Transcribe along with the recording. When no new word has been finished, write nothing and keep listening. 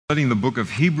Studying the book of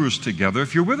Hebrews together.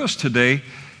 If you're with us today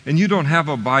and you don't have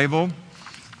a Bible,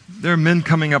 there are men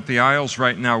coming up the aisles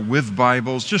right now with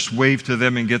Bibles. Just wave to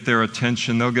them and get their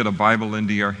attention. They'll get a Bible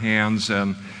into your hands.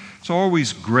 And it's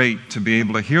always great to be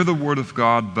able to hear the Word of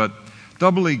God, but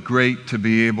doubly great to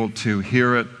be able to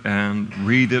hear it and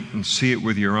read it and see it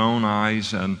with your own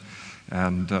eyes.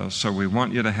 And so we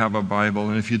want you to have a Bible.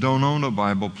 And if you don't own a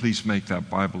Bible, please make that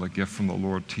Bible a gift from the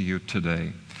Lord to you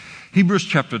today. Hebrews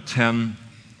chapter 10,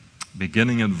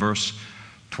 beginning in verse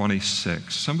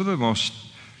 26. Some of the most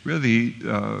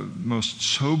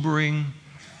sobering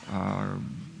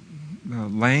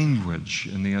language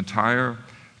in the entire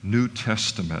New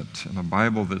Testament, and a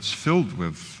Bible that's filled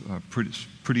with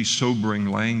pretty sobering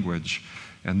language.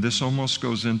 And this almost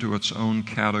goes into its own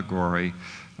category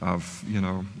of,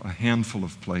 a handful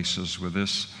of places with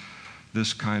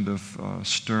this kind of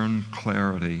stern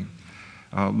clarity,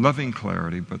 loving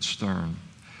clarity, but stern.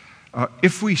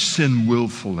 If we sin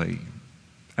willfully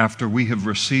after we have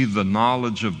received the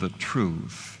knowledge of the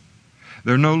truth,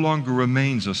 there no longer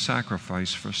remains a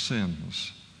sacrifice for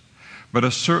sins, but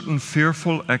a certain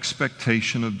fearful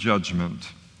expectation of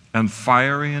judgment and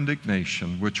fiery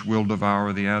indignation which will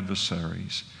devour the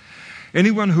adversaries.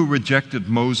 Anyone who rejected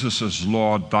Moses'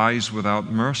 law dies without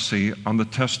mercy on the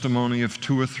testimony of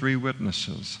 2 or 3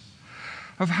 witnesses.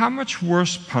 Of how much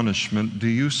worse punishment do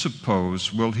you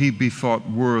suppose will he be thought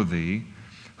worthy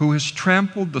who has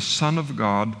trampled the Son of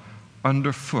God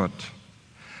underfoot,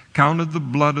 counted the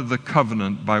blood of the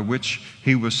covenant by which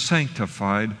he was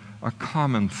sanctified a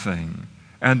common thing,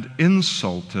 and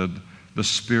insulted the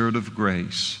Spirit of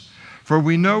grace? For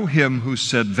we know him who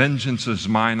said, "Vengeance is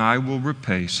mine, I will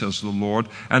repay," says the Lord,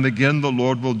 and again the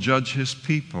Lord will judge his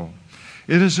people.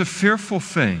 It is a fearful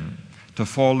thing to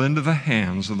fall into the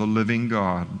hands of the living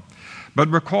God.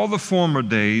 But recall the former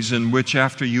days in which,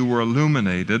 after you were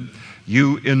illuminated,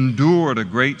 you endured a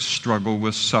great struggle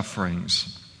with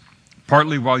sufferings,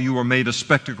 partly while you were made a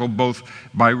spectacle both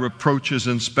by reproaches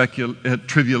and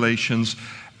tribulations,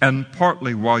 and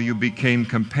partly while you became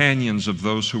companions of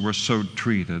those who were so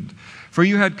treated. For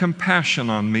you had compassion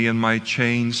on me in my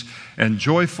chains, and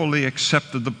joyfully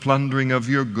accepted the plundering of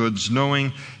your goods,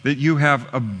 knowing that you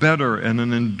have a better and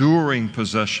an enduring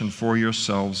possession for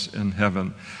yourselves in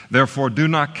heaven. Therefore do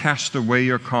not cast away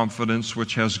your confidence,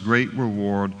 which has great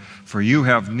reward, for you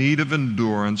have need of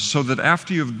endurance, so that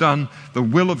after you have done the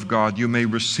will of God, you may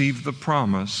receive the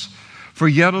promise. For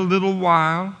yet a little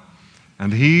while,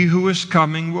 and he who is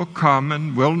coming will come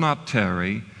and will not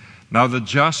tarry. Now the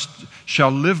just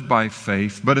shall live by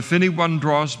faith, but if anyone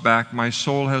draws back, my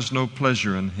soul has no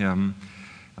pleasure in him.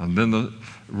 And then the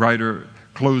writer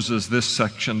closes this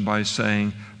section by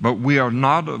saying, but we are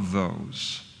not of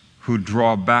those who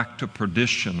draw back to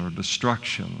perdition or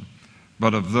destruction,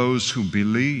 but of those who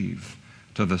believe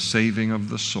to the saving of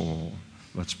the soul.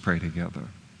 Let's pray together.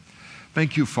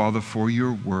 Thank you, Father, for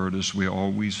your word, as we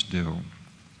always do.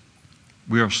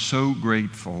 We are so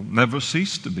grateful, never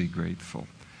cease to be grateful,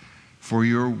 for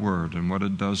your word and what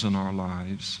it does in our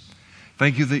lives.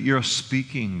 Thank you that you're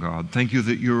speaking, God. Thank you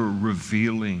that you're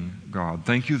revealing, God.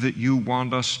 Thank you that you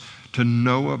want us to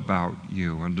know about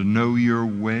you and to know your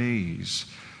ways.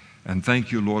 And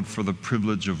thank you, Lord, for the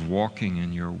privilege of walking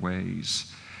in your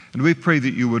ways. And we pray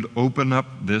that you would open up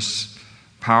this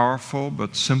powerful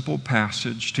but simple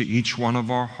passage to each one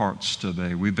of our hearts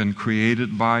today. We've been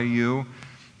created by you,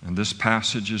 and this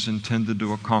passage is intended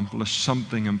to accomplish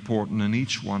something important in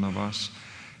each one of us.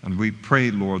 And we pray,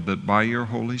 Lord, that by your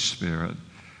Holy Spirit,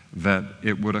 that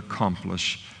it would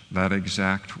accomplish that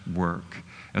exact work.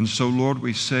 And so, Lord,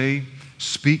 we say,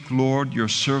 speak, Lord, your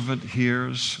servant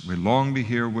hears. We long to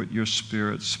hear what your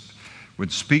Spirit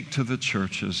would speak to the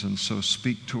churches. And so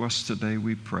speak to us today,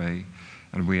 we pray.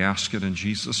 And we ask it in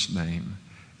Jesus' name.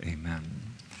 Amen.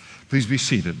 Please be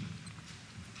seated.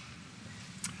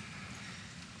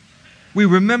 We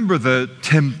remember the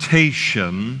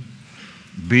temptation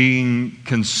being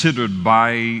considered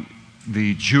by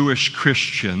the Jewish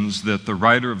Christians that the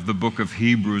writer of the book of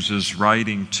Hebrews is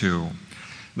writing to.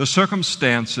 The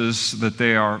circumstances that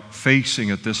they are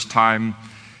facing at this time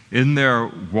in their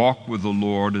walk with the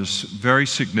Lord is very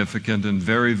significant and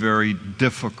very, very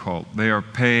difficult. They are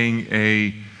paying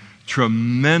a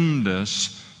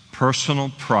tremendous personal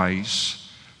price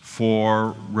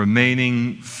for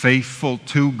remaining faithful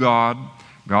to God,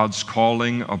 God's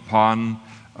calling upon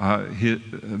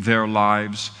their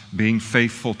lives, being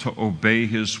faithful to obey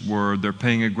His word. They're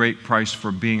paying a great price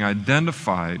for being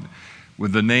identified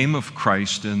with the name of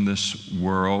Christ in this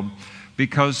world,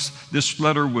 because this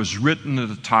letter was written at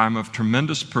a time of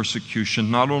tremendous persecution,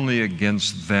 not only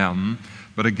against them,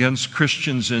 but against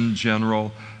Christians in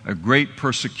general, a great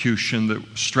persecution that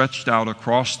stretched out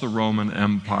across the Roman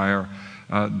Empire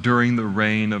during the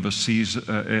reign of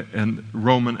a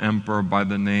Roman emperor by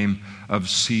the name of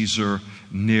Caesar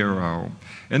Nero.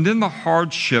 And in the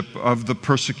hardship of the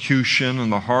persecution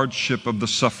and the hardship of the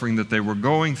suffering that they were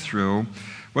going through,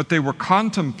 what they were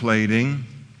contemplating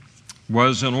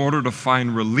was, in order to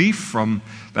find relief from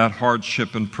that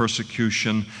hardship and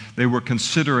persecution, they were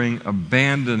considering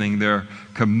abandoning their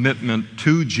commitment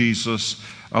to Jesus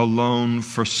alone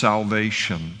for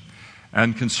salvation,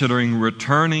 and considering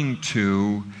returning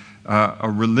to a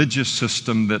religious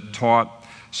system that taught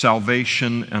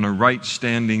salvation and a right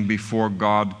standing before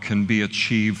God can be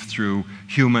achieved through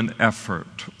human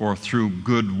effort or through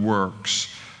good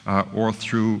works or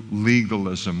through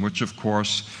legalism, which of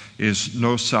course is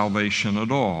no salvation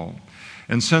at all.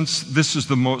 And since this is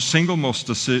the single most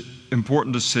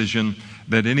important decision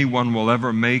that anyone will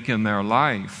ever make in their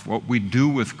life, what we do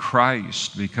with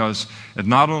Christ, because it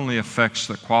not only affects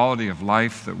the quality of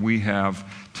life that we have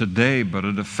today, but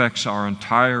it affects our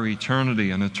entire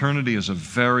eternity, and eternity is a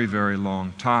very, very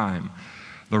long time.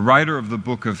 The writer of the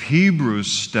book of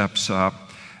Hebrews steps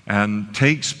up and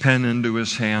takes pen into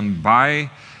his hand by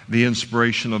the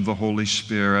inspiration of the Holy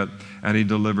Spirit, and he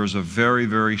delivers a very,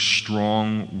 very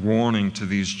strong warning to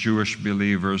these Jewish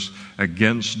believers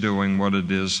against doing what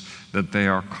it is that they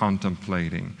are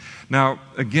contemplating. Now,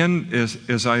 again,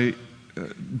 as I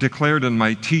declared in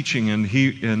my teaching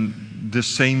in this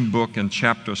same book in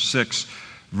chapter 6,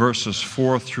 verses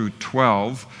 4 through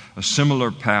 12, a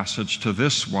similar passage to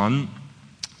this one,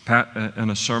 in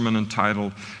a sermon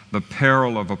entitled The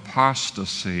Peril of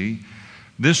Apostasy,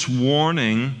 this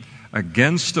warning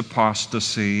against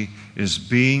apostasy is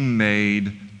being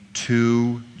made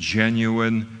to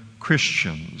genuine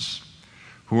Christians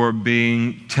who are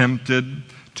being tempted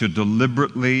to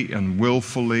deliberately and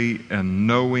willfully and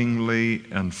knowingly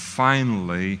and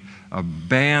finally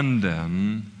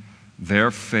abandon their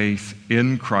faith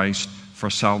in Christ for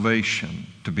salvation,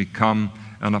 to become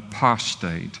an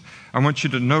apostate. I want you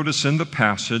to notice in the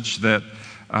passage that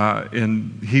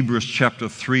in Hebrews chapter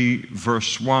 3,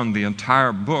 verse 1, the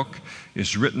entire book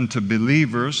is written to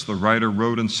believers. The writer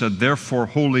wrote and said, "Therefore,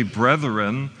 holy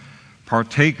brethren,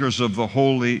 partakers of the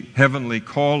holy heavenly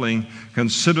calling,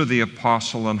 consider the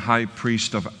apostle and high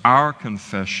priest of our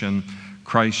confession,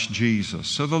 Christ Jesus."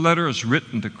 So the letter is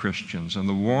written to Christians, and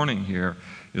the warning here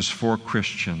is for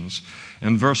Christians.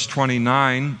 In verse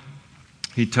 29,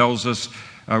 he tells us,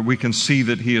 we can see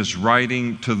that he is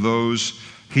writing to those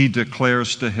he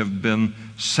declares to have been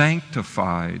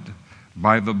sanctified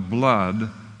by the blood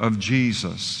of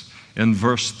Jesus. In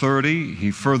verse 30,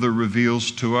 he further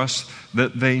reveals to us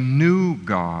that they knew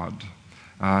God.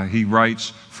 He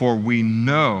writes, "For we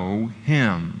know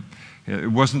him."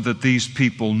 It wasn't that these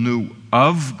people knew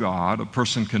of God. A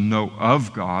person can know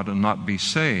of God and not be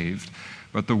saved.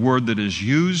 But the word that is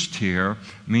used here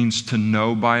means to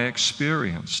know by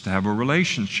experience, to have a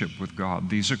relationship with God.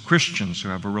 These are Christians who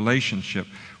have a relationship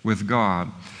with God.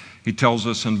 He tells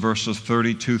us in verses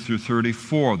 32 through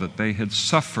 34 that they had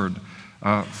suffered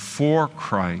for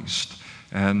Christ,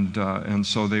 and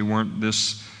so they weren't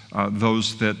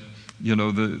those that,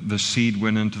 the seed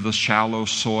went into the shallow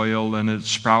soil and it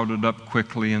sprouted up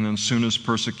quickly, and as soon as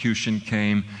persecution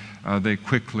came, they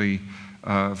quickly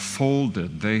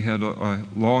folded. They had a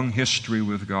long history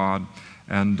with God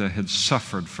and had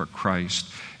suffered for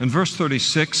Christ. In verse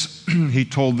 36, he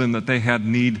told them that they had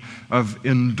need of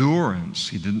endurance.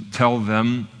 He didn't tell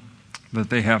them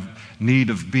that they have need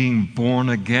of being born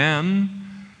again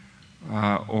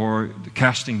or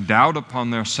casting doubt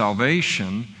upon their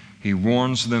salvation. He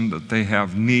warns them that they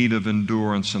have need of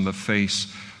endurance in the face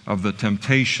of the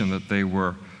temptation that they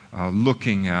were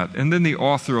looking at. And then the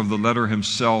author of the letter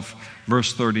himself,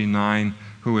 verse 39,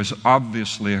 who is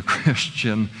obviously a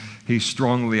Christian, he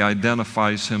strongly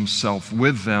identifies himself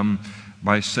with them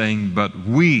by saying, "But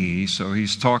we," so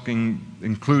he's talking,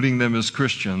 including them as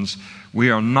Christians, "we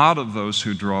are not of those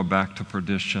who draw back to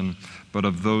perdition, but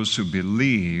of those who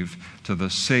believe to the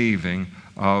saving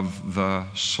of the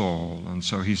soul." And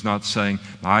so he's not saying,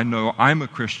 "I know I'm a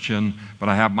Christian, but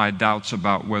I have my doubts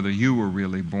about whether you were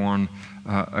really born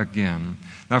again."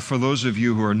 Now, for those of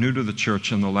you who are new to the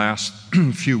church, in the last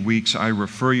few weeks, I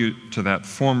refer you to that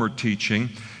former teaching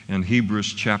in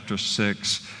Hebrews chapter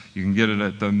 6. You can get it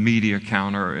at the media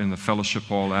counter in the fellowship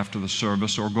hall after the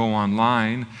service, or go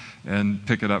online and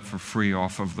pick it up for free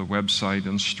off of the website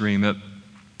and stream it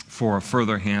for a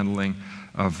further handling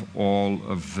of all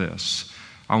of this.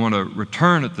 I want to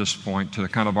return at this point to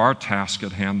kind of our task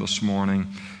at hand this morning,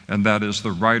 and that is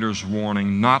the writer's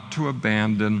warning not to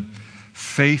abandon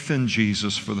faith in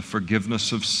Jesus for the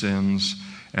forgiveness of sins,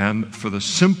 and for the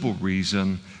simple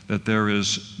reason that there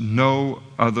is no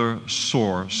other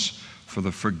source for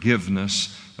the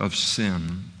forgiveness of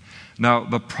sin. Now,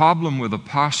 the problem with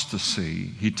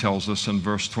apostasy, he tells us in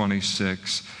verse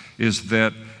 26, is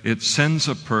that it sends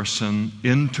a person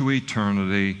into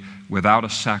eternity without a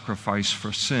sacrifice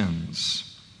for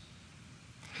sins.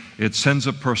 It sends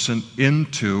a person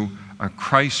into a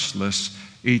Christless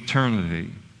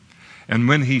eternity. And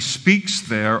when he speaks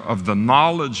there of the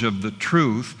knowledge of the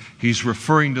truth, he's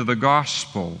referring to the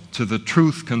gospel, to the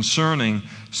truth concerning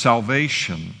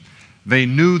salvation. They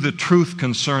knew the truth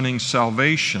concerning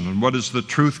salvation. And what is the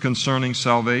truth concerning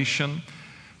salvation?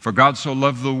 For God so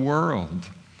loved the world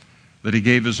that he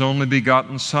gave his only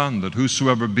begotten Son, that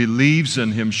whosoever believes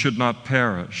in him should not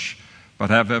perish, but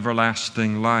have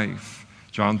everlasting life.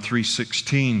 John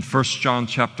 3:16, 1 John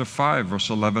chapter 5, verse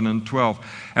 11 and 12.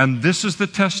 And this is the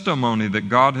testimony that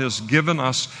God has given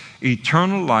us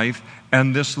eternal life,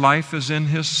 and this life is in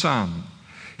his Son.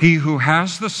 He who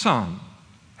has the Son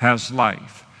has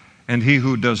life, and he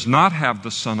who does not have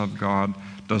the Son of God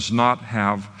does not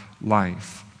have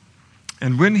life.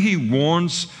 And when he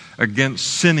warns against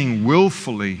sinning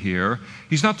willfully here,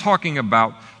 he's not talking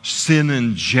about sin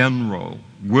in general,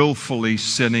 willfully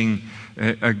sinning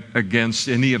against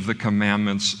any of the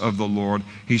commandments of the Lord.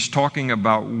 He's talking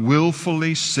about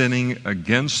willfully sinning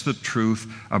against the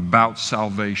truth about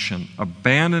salvation,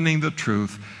 abandoning the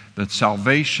truth that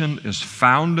salvation is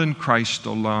found in Christ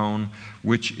alone,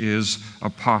 which is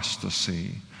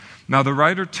apostasy. Now, the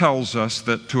writer tells us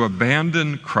that to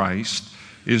abandon Christ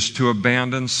is to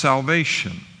abandon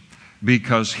salvation,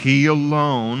 because he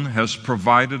alone has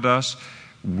provided us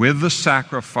with the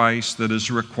sacrifice that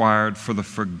is required for the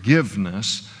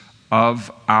forgiveness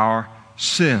of our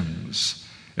sins.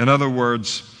 In other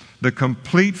words, the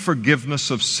complete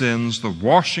forgiveness of sins, the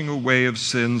washing away of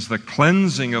sins, the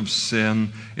cleansing of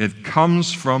sin, it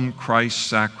comes from Christ's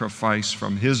sacrifice,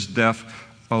 from his death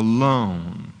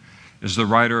alone. As the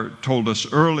writer told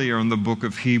us earlier in the book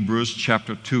of Hebrews,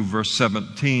 chapter 2, verse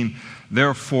 17,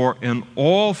 therefore in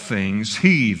all things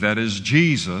he, that is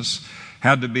Jesus,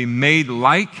 had to be made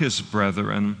like his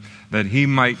brethren, that he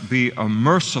might be a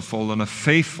merciful and a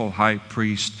faithful high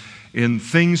priest in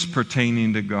things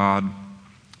pertaining to God,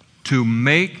 to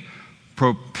make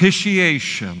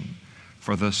propitiation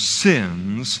for the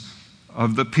sins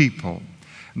of the people.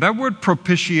 That word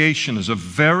propitiation is a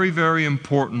very, very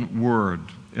important word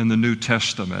in the New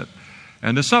Testament.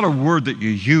 And it's not a word that you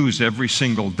use every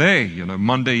single day. You know,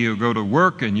 Monday you go to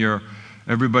work and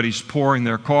everybody's pouring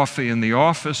their coffee in the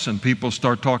office and people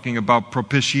start talking about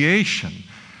propitiation.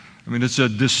 I mean, it's a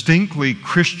distinctly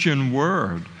Christian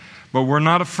word, but we're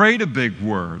not afraid of big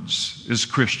words as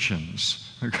Christians.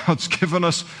 God's given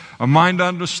us a mind to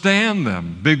understand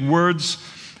them. Big words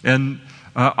and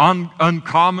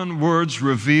uncommon words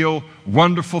reveal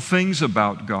wonderful things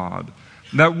about God.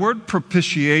 That word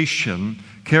propitiation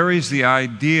carries the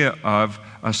idea of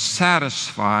a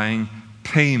satisfying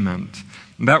payment.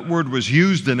 That word was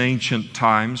used in ancient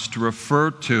times to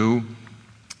refer to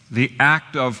the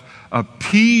act of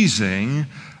appeasing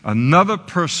another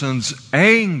person's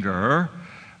anger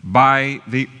by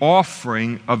the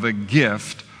offering of a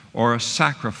gift or a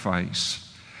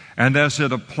sacrifice. And as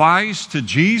it applies to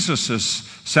Jesus'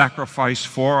 sacrifice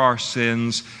for our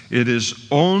sins, it is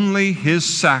only his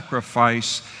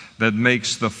sacrifice that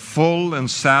makes the full and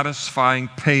satisfying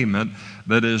payment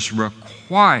that is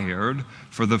required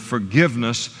for the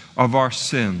forgiveness of our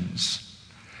sins.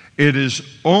 It is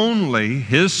only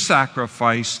his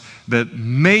sacrifice that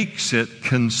makes it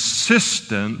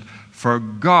consistent for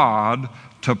God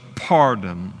to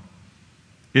pardon.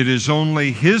 It is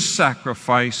only his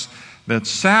sacrifice that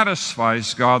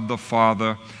satisfies God the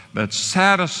Father, that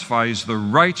satisfies the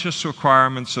righteous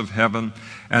requirements of heaven,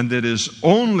 and it is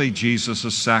only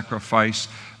Jesus' sacrifice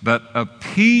that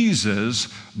appeases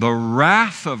the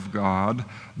wrath of God,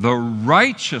 the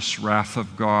righteous wrath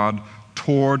of God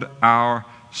toward our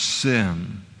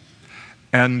sin.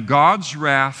 And God's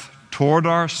wrath toward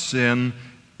our sin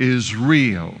is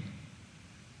real.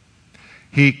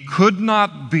 He could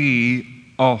not be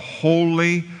a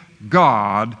holy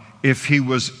God if he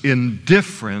was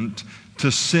indifferent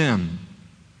to sin.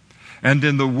 And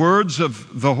in the words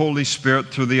of the Holy Spirit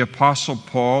through the Apostle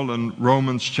Paul in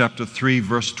Romans chapter 3,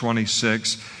 verse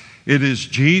 26, it is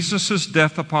Jesus'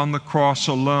 death upon the cross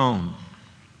alone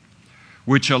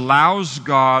which allows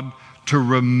God to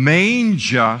remain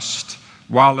just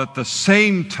while at the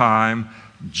same time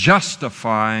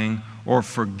justifying or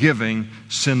forgiving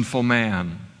sinful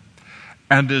man.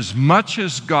 And as much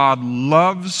as God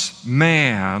loves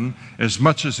man, as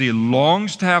much as He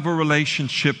longs to have a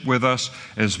relationship with us,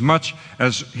 as much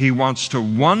as He wants to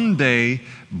one day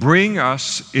bring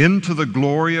us into the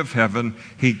glory of heaven,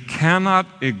 He cannot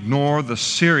ignore the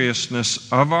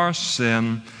seriousness of our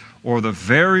sin or the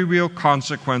very real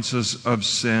consequences of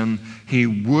sin. He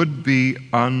would be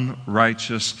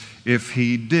unrighteous if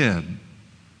He did.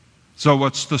 So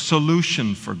what's the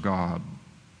solution for God?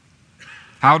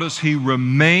 How does He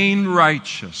remain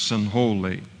righteous and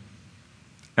holy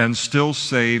and still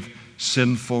save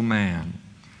sinful man?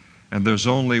 And there's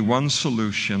only one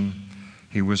solution.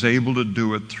 He was able to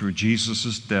do it through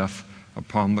Jesus' death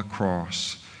upon the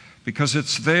cross. Because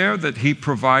it's there that He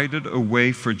provided a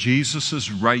way for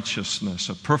Jesus' righteousness,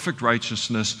 a perfect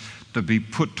righteousness, to be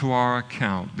put to our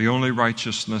account. The only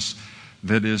righteousness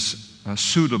that is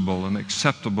suitable and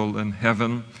acceptable in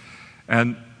heaven.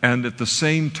 And at the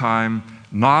same time,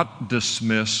 not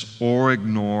dismiss or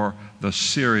ignore the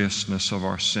seriousness of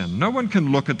our sin. No one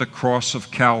can look at the cross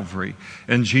of Calvary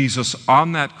and Jesus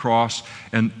on that cross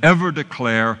and ever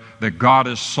declare that God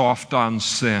is soft on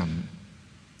sin,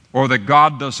 or that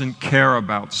God doesn't care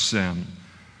about sin,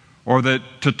 or that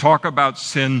to talk about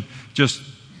sin just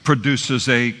produces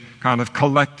a kind of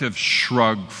collective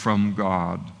shrug from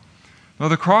God. Now,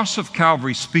 the cross of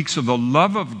Calvary speaks of the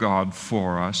love of God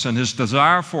for us and His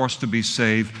desire for us to be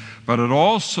saved, but it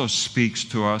also speaks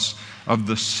to us of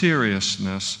the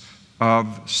seriousness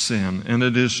of sin. And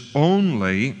it is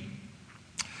only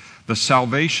the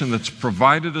salvation that's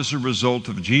provided as a result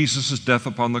of Jesus' death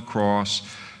upon the cross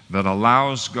that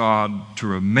allows God to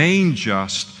remain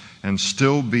just and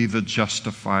still be the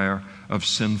justifier of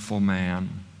sinful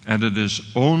man. And it is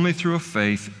only through a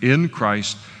faith in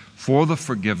Christ for the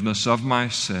forgiveness of my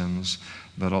sins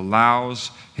that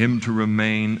allows Him to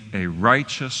remain a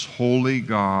righteous, holy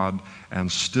God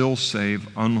and still save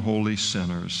unholy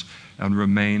sinners and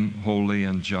remain holy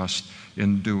and just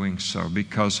in doing so.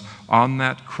 Because on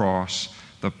that cross,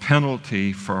 the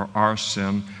penalty for our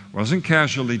sin wasn't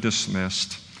casually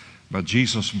dismissed, but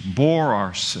Jesus bore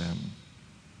our sin.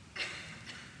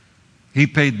 He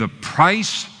paid the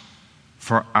price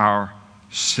for our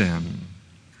sin.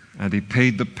 And He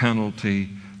paid the penalty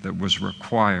that was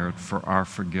required for our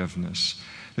forgiveness.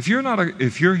 If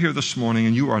you're here this morning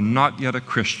and you are not yet a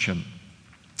Christian,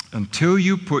 until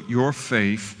you put your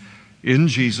faith in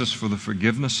Jesus for the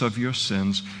forgiveness of your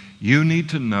sins, you need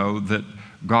to know that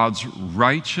God's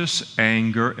righteous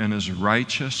anger and His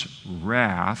righteous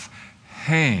wrath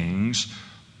hangs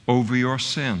over your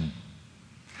sin.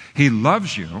 He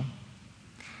loves you.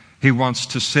 He wants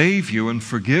to save you and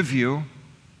forgive you.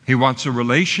 He wants a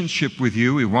relationship with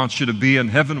you. He wants you to be in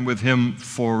heaven with Him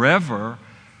forever.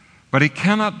 But He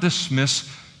cannot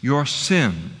dismiss your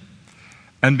sin.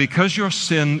 And because your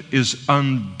sin is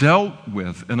undealt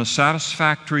with in a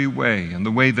satisfactory way, in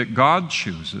the way that God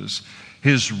chooses,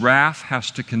 His wrath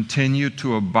has to continue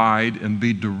to abide and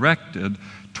be directed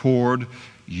toward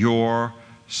your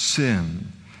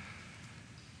sin.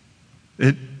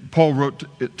 Paul wrote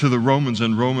to the Romans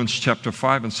in Romans chapter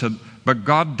 5 and said, "But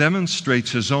God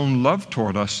demonstrates His own love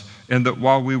toward us in that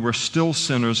while we were still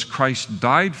sinners, Christ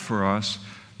died for us.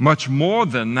 Much more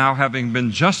than now, having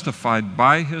been justified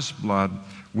by His blood,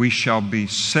 we shall be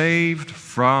saved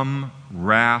from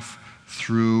wrath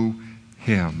through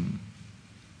Him."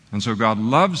 And so God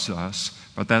loves us,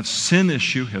 but that sin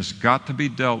issue has got to be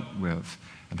dealt with.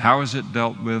 And how is it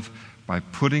dealt with? By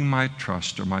putting my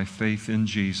trust or my faith in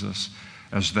Jesus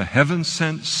as the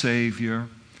heaven-sent Savior,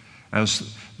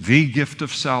 as the gift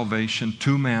of salvation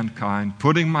to mankind,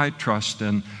 putting my trust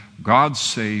in God's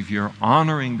Savior,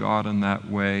 honoring God in that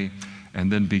way, and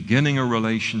then beginning a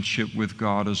relationship with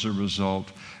God as a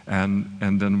result, and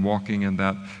then walking in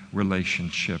that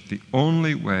relationship. The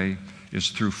only way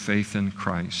is through faith in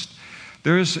Christ.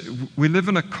 We live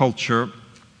in a culture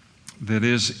that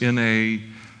is in a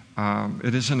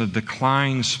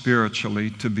decline spiritually,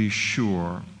 to be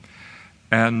sure.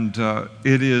 And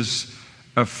it is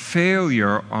a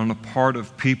failure on the part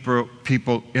of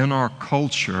people in our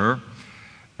culture,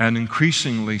 and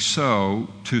increasingly so,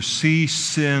 to see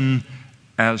sin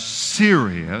as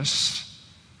serious.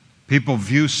 People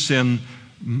view sin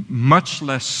much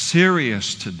less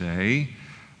serious today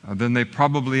than they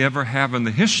probably ever have in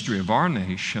the history of our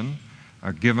nation,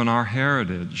 given our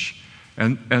heritage.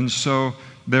 And so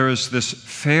there is this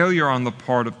failure on the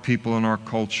part of people in our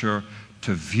culture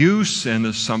to view sin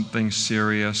as something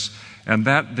serious, and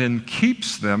that then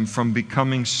keeps them from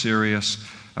becoming serious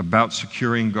about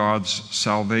securing God's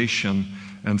salvation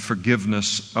and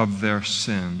forgiveness of their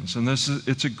sins. And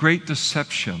it's a great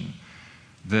deception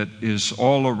that is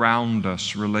all around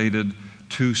us related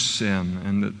to sin,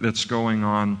 and that's going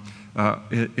on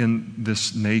in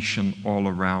this nation all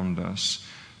around us.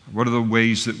 What are the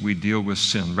ways that we deal with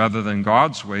sin? Rather than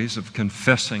God's ways of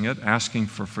confessing it, asking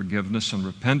for forgiveness, and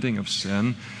repenting of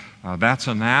sin, that's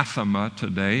anathema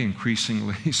today,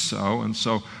 increasingly so. And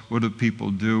so what do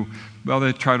people do? Well,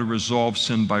 they try to resolve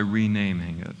sin by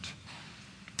renaming it.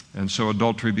 And so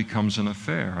adultery becomes an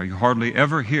affair. You hardly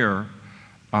ever hear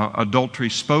adultery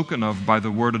spoken of by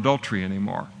the word adultery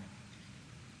anymore.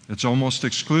 It's almost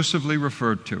exclusively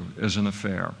referred to as an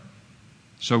affair.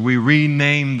 So we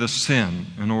rename the sin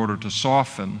in order to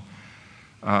soften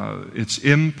its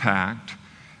impact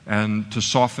and to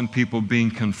soften people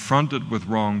being confronted with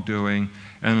wrongdoing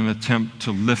and an attempt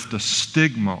to lift a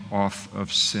stigma off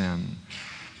of sin.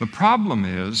 The problem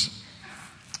is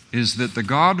that the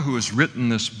God who has written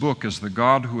this book is the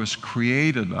God who has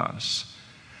created us.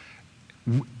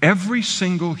 Every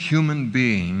single human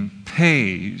being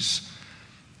pays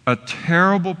a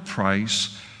terrible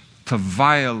price to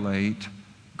violate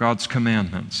God's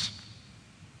commandments.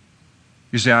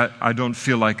 You say, I don't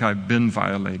feel like I've been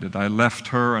violated. I left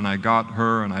her and I got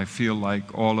her and I feel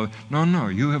like all of... No,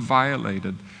 you have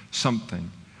violated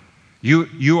something.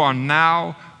 You are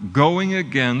now going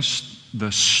against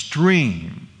the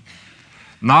stream,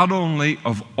 not only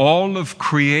of all of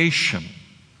creation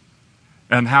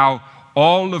and how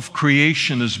all of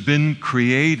creation has been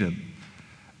created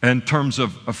in terms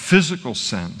of a physical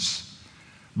sense,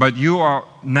 but you are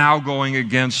now going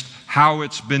against how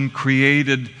it's been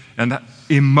created and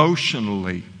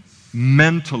emotionally,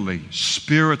 mentally,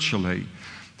 spiritually.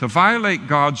 To violate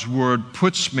God's word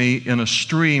puts me in a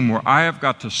stream where I have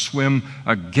got to swim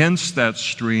against that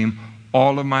stream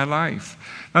all of my life.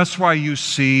 That's why you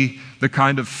see the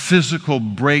kind of physical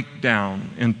breakdown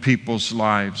in people's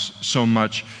lives so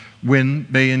much when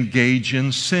they engage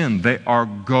in sin. They are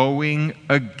going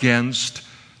against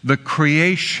the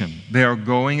creation. They are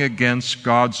going against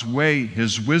God's way,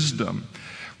 His wisdom.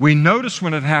 We notice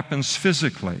when it happens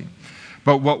physically,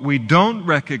 but what we don't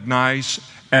recognize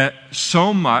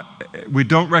so much, we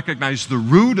don't recognize the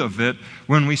root of it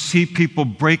when we see people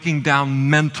breaking down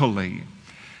mentally,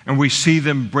 and we see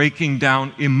them breaking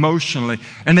down emotionally,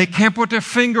 and they can't put their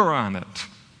finger on it.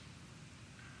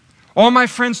 All my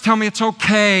friends tell me it's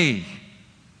okay.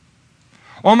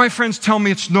 All my friends tell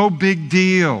me it's no big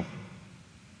deal.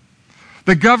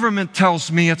 The government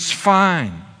tells me it's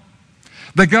fine.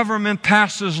 The government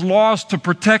passes laws to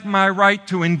protect my right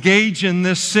to engage in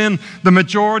this sin. The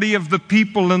majority of the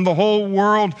people in the whole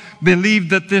world believe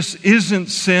that this isn't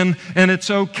sin and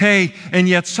it's okay. And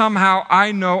yet somehow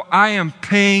I know I am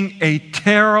paying a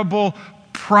terrible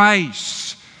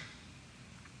price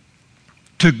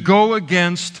to go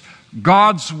against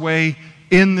God's way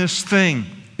in this thing.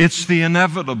 It's the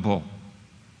inevitable.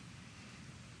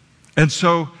 And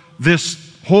so this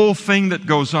whole thing that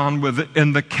goes on with it,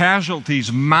 and the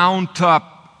casualties mount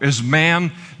up as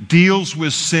man deals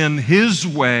with sin his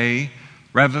way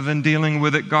rather than dealing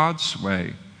with it God's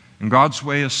way. And God's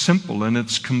way is simple and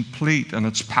it's complete and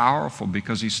it's powerful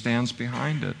because He stands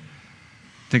behind it.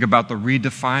 Think about the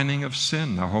redefining of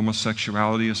sin. Now,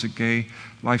 homosexuality is a gay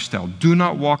lifestyle. Do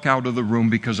not walk out of the room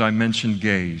because I mentioned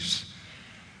gays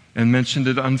and mentioned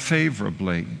it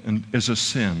unfavorably and as a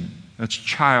sin. That's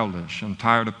childish. I'm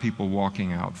tired of people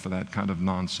walking out for that kind of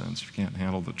nonsense. You can't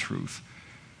handle the truth.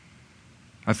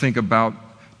 I think about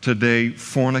today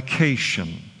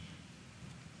fornication,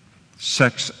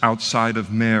 sex outside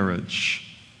of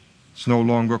marriage. It's no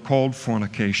longer called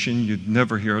fornication. You'd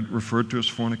never hear it referred to as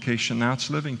fornication. Now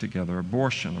it's living together,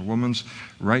 abortion, a woman's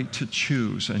right to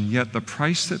choose. And yet the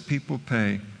price that people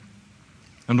pay,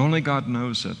 and only God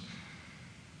knows it,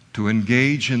 to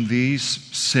engage in these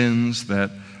sins that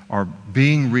are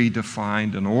being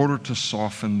redefined in order to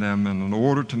soften them and in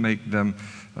order to make them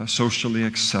socially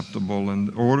acceptable, in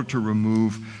order to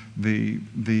remove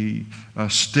the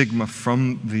stigma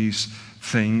from these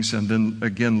things. And then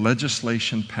again,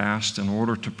 legislation passed in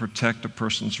order to protect a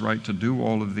person's right to do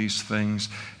all of these things.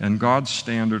 And God's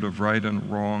standard of right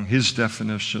and wrong, His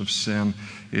definition of sin,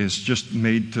 is just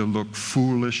made to look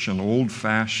foolish and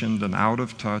old-fashioned and out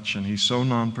of touch, and He's so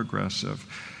non-progressive.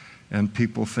 And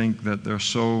people think that they're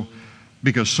so,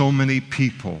 because so many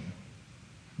people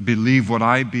believe what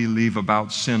I believe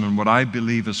about sin and what I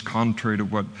believe is contrary to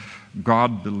what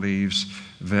God believes,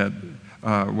 that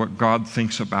what God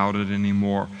thinks about it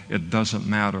anymore, it doesn't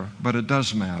matter. But it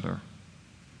does matter.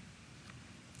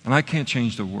 And I can't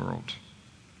change the world.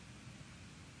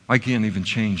 I can't even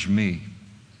change me.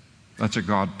 That's a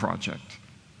God project.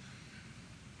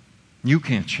 You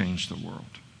can't change the world.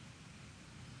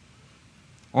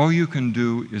 All you can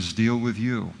do is deal with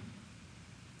you.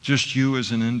 just you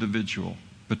as an individual,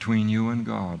 between you and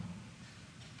God,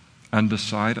 and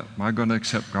decide, am I going to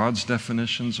accept God's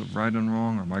definitions of right and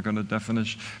wrong, or am I going to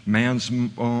definish man's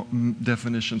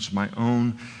definitions, my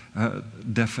own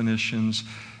definitions?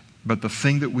 But the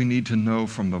thing that we need to know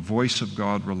from the voice of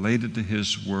God related to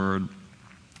His Word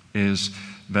is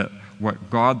that what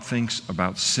God thinks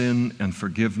about sin and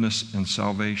forgiveness and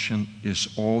salvation is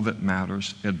all that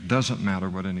matters. It doesn't matter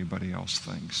what anybody else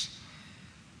thinks.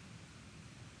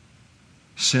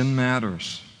 Sin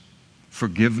matters.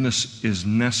 Forgiveness is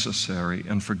necessary,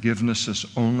 and forgiveness is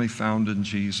only found in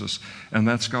Jesus. And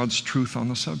that's God's truth on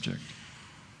the subject.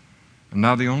 And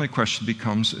now the only question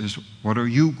becomes is, what are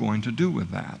you going to do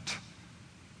with that?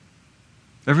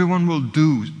 Everyone will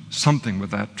do something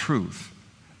with that truth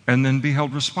and then be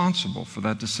held responsible for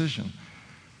that decision.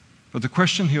 But the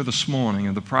question here this morning,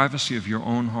 in the privacy of your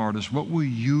own heart, is what will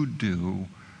you do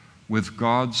with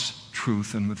God's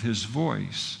truth and with His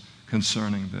voice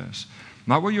concerning this?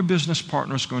 Not what your business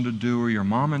partner is going to do, or your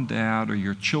mom and dad, or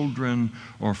your children,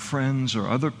 or friends, or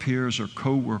other peers, or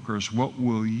co-workers. What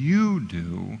will you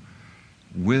do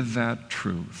with that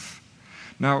truth?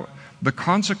 Now, the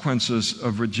consequences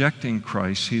of rejecting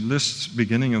Christ, he lists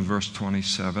beginning in verse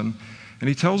 27, and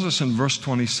he tells us in verse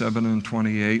 27 and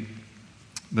 28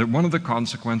 that one of the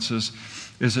consequences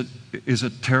is a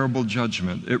terrible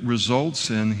judgment. It results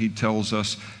in, he tells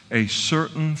us, a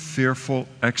certain fearful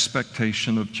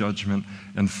expectation of judgment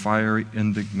and fiery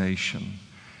indignation.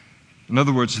 In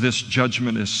other words, this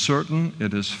judgment is certain,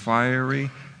 it is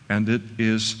fiery, and it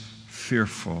is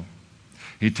fearful.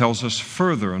 He tells us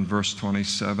further in verse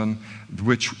 27,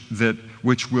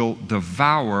 which will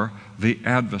devour the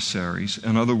adversaries.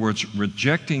 In other words,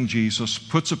 rejecting Jesus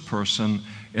puts a person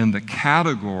in the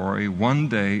category one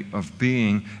day of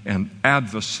being an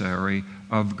adversary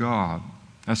of God.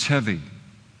 That's heavy.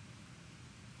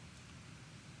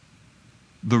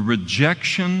 The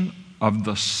rejection of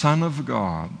the Son of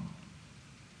God,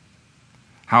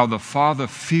 how the Father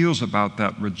feels about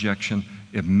that rejection,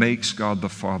 it makes God the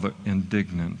Father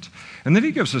indignant. And then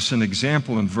he gives us an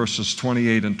example in verses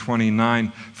 28 and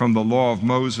 29 from the law of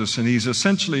Moses, and he's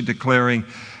essentially declaring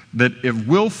that if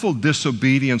willful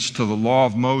disobedience to the law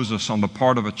of Moses on the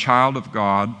part of a child of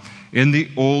God in the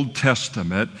Old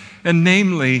Testament, and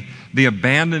namely the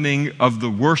abandoning of the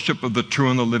worship of the true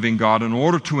and the living God in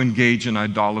order to engage in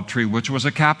idolatry, which was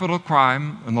a capital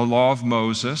crime in the law of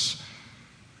Moses,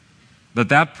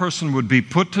 that person would be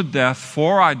put to death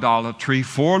for idolatry,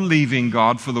 for leaving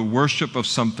God for the worship of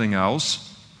something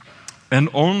else, and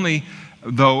only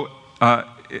though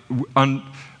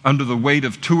under the weight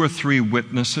of 2 or 3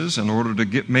 witnesses in order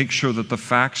to make sure that the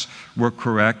facts were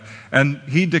correct. And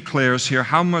he declares here,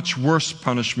 how much worse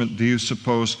punishment do you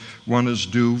suppose one is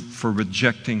due for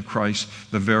rejecting Christ,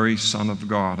 the very Son of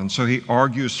God? And so he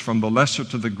argues from the lesser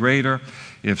to the greater.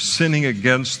 If sinning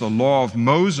against the law of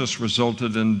Moses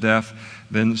resulted in death,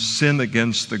 then sin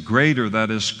against the greater, that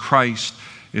is Christ,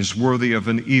 is worthy of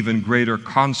an even greater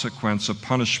consequence, a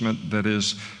punishment that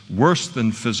is worse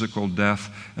than physical death.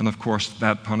 And of course,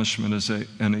 that punishment is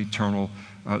an eternal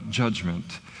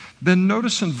judgment. Then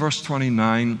notice in verse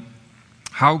 29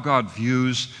 how God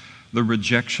views the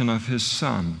rejection of His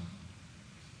Son,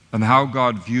 and how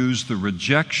God views the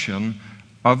rejection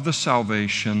of the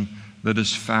salvation that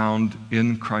is found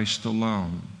in Christ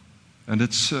alone. And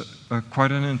it's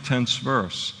quite an intense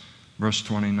verse, verse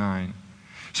 29.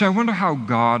 So I wonder how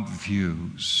God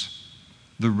views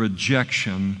the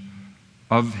rejection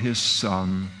of His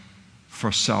Son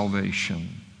for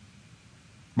salvation,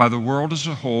 by the world as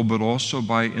a whole, but also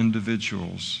by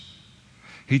individuals.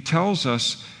 He tells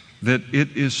us that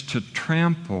it is to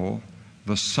trample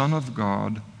the Son of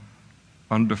God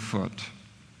underfoot.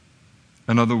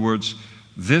 In other words,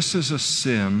 this is a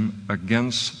sin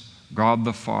against God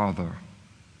the Father,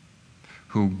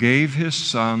 who gave His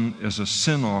Son as a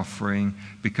sin offering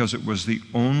because it was the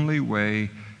only way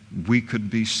we could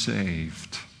be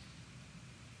saved.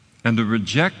 And to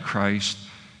reject Christ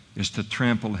is to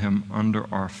trample Him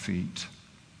under our feet.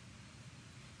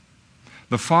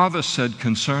 The Father said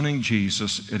concerning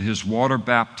Jesus at His water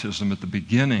baptism at the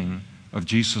beginning of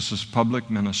Jesus' public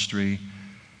ministry,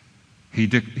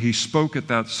 He spoke at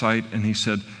that site and He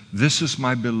said, "This is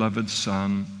my beloved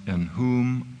Son, in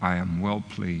whom I am well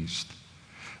pleased."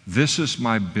 This is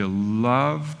my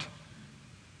beloved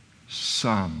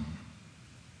Son.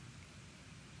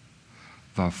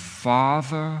 The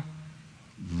Father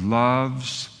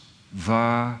loves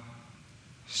the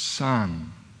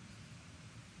Son.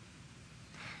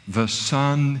 The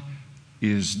Son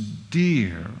is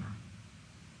dear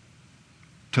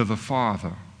to the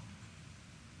Father.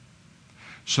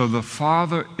 So the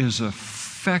Father is a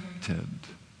affected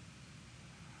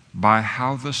by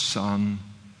how the Son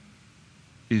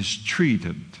is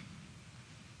treated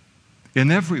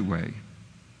in every way,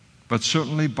 but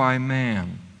certainly by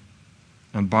man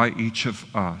and by each of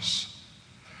us.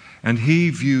 And he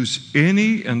views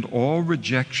any and all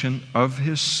rejection of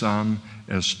his Son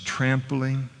as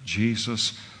trampling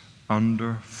Jesus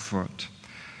underfoot.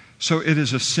 So it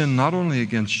is a sin not only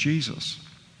against Jesus,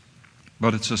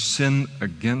 but it's a sin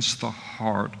against the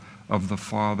heart of the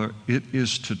Father. It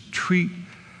is to treat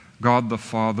God the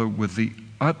Father with the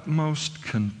utmost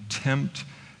contempt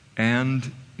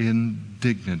and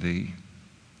indignity.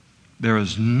 There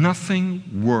is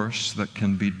nothing worse that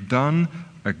can be done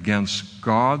against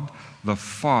God the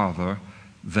Father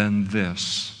than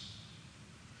this,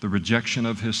 the rejection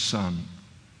of his Son,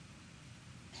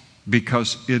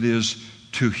 because it is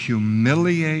to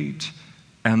humiliate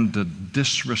and to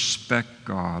disrespect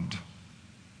God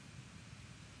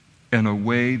in a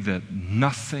way that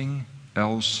nothing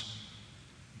else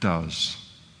does,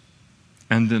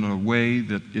 and in a way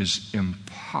that is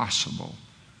impossible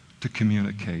to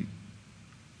communicate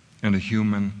in a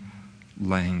human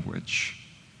language.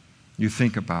 You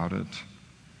think about it.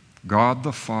 God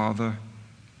the Father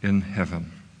in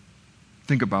heaven.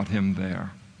 Think about him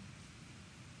there.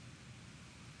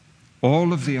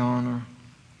 All of the honor,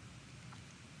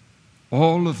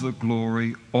 all of the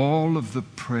glory, all of the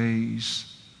praise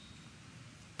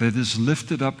that is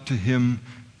lifted up to him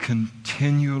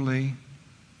continually,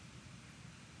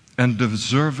 and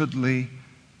deservedly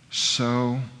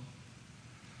so.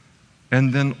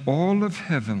 And then all of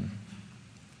heaven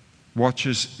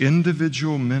watches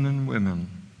individual men and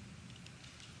women,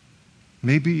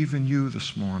 maybe even you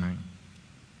this morning,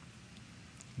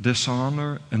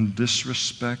 dishonor and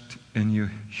disrespect, and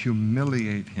you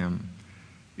humiliate him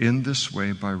in this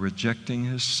way by rejecting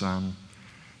his Son,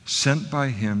 sent by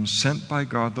him, sent by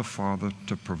God the Father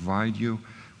to provide you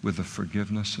with the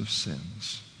forgiveness of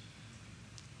sins.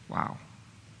 Wow.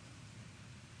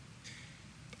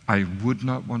 I would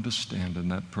not want to stand in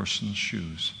that person's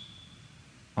shoes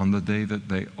on the day that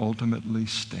they ultimately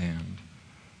stand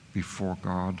before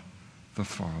God the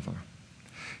Father.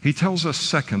 He tells us,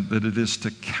 second, that it is to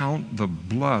count the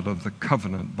blood of the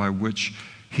covenant by which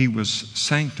he was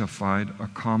sanctified a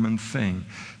common thing.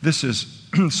 This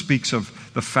speaks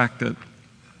of the fact that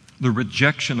the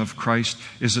rejection of Christ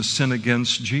is a sin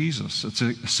against Jesus. It's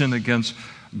a sin against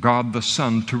God the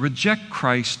Son. To reject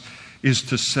Christ is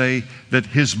to say that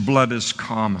his blood is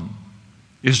common,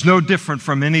 is no different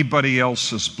from anybody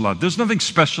else's blood. There's nothing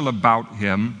special about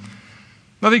him,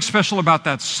 nothing special about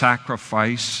that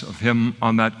sacrifice of him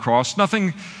on that cross,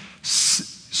 nothing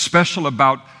special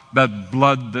about that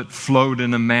blood that flowed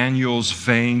in Emmanuel's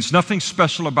veins, nothing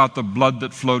special about the blood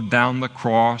that flowed down the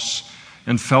cross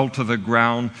and fell to the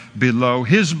ground below.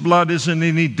 His blood isn't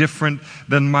any different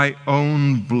than my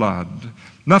own blood.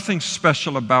 Nothing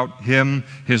special about him,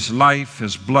 his life,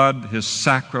 his blood, his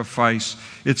sacrifice.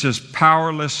 It's as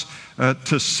powerless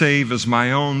to save as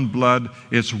my own blood.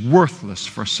 It's worthless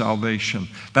for salvation.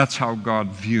 That's how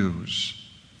God views.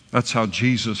 That's how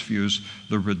Jesus views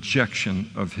the rejection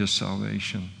of his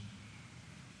salvation.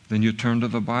 Then you turn to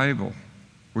the Bible,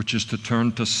 which is to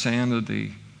turn to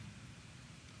sanity,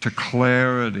 to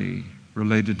clarity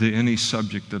related to any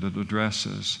subject that it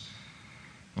addresses.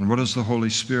 And what does the Holy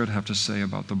Spirit have to say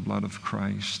about the blood of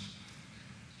Christ?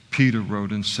 Peter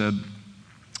wrote and said,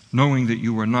 knowing that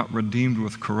you were not redeemed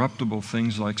with corruptible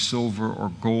things like silver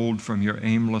or gold from your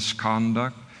aimless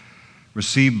conduct,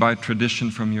 received by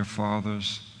tradition from your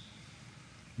fathers,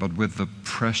 but with the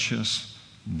precious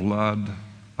blood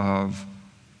of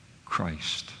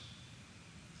Christ,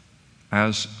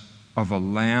 as of a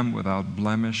lamb without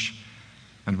blemish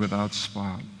and without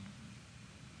spot.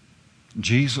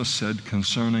 Jesus said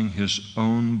concerning his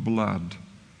own blood,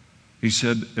 he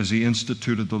said as he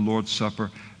instituted the Lord's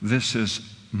Supper, this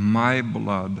is my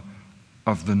blood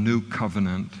of the new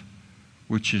covenant,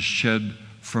 which is shed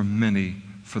for many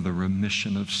for the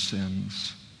remission of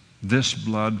sins. This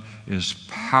blood is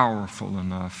powerful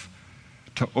enough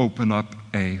to open up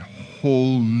a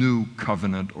whole new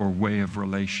covenant or way of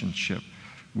relationship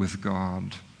with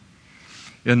God.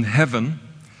 In heaven,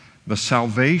 the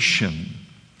salvation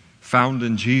found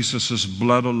in Jesus'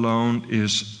 blood alone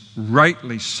is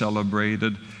rightly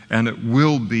celebrated, and it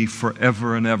will be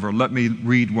forever and ever. Let me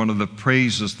read one of the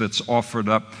praises that's offered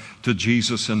up to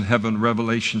Jesus in heaven,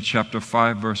 Revelation chapter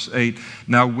 5, verse 8.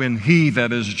 Now when he,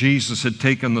 that is Jesus, had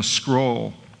taken the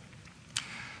scroll,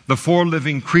 The 4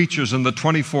 living creatures and the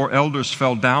 24 elders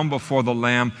fell down before the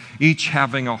Lamb, each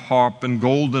having a harp and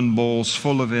golden bowls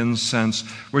full of incense,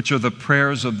 which are the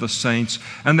prayers of the saints.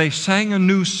 And they sang a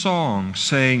new song,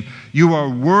 saying, "You are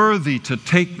worthy to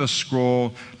take the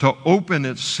scroll, to open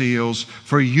its seals,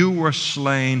 for you were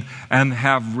slain and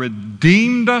have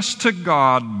redeemed us to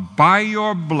God by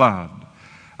your blood,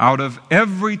 out of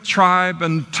every tribe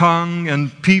and tongue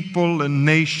and people and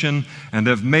nation, and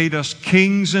have made us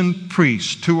kings and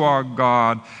priests to our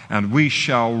God, and we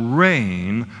shall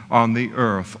reign on the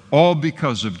earth," all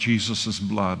because of Jesus'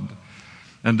 blood.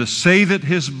 And to say that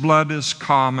his blood is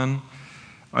common,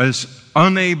 is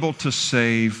unable to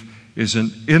save, is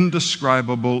an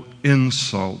indescribable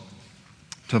insult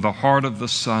to the heart of the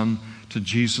Son, to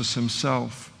Jesus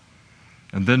himself.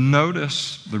 And then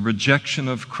notice the rejection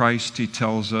of Christ, he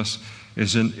tells us,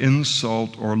 is an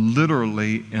insult, or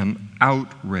literally an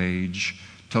outrage,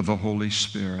 to the Holy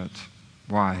Spirit.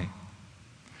 Why?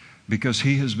 Because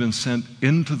he has been sent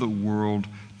into the world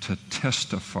to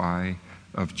testify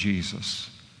of Jesus.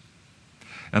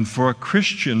 And for a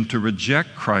Christian to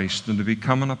reject Christ and to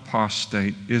become an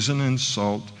apostate is an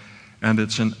insult, and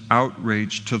it's an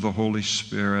outrage to the Holy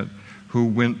Spirit, who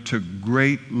went to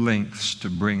great lengths to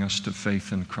bring us to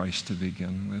faith in Christ to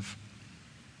begin with.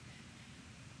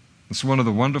 It's one of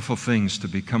the wonderful things to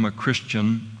become a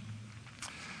Christian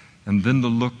and then to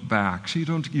look back. So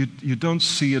you don't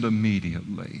see it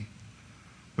immediately.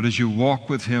 But as you walk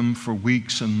with him for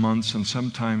weeks and months and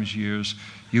sometimes years,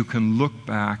 you can look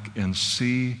back and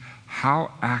see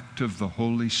how active the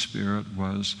Holy Spirit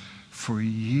was for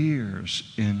years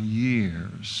and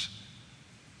years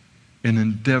in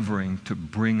endeavoring to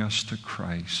bring us to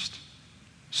Christ,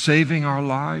 saving our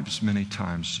lives many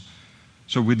times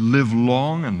so we'd live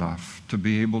long enough to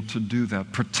be able to do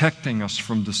that, protecting us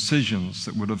from decisions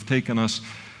that would have taken us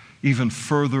even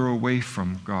further away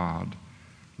from God.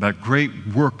 That great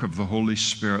work of the Holy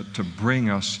Spirit to bring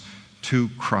us to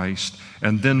Christ,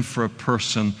 and then for a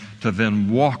person to then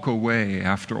walk away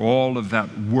after all of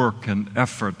that work and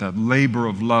effort, that labor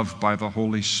of love by the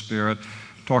Holy Spirit.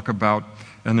 Talk about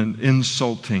an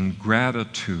insulting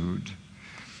gratitude.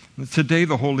 Today,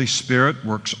 the Holy Spirit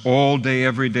works all day,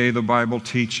 every day, the Bible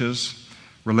teaches,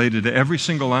 related to every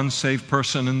single unsaved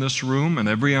person in this room and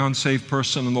every unsaved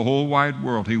person in the whole wide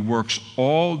world. He works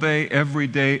all day,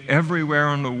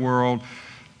 everywhere in the world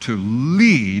to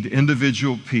lead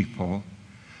individual people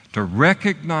to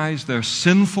recognize their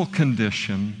sinful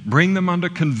condition, bring them under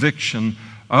conviction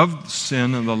of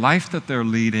sin and the life that they're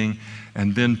leading,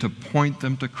 and then to point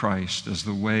them to Christ as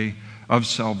the way of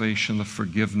salvation, the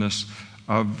forgiveness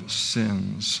of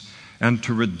sins. And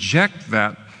to reject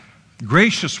that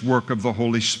gracious work of the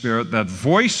Holy Spirit, that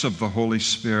voice of the Holy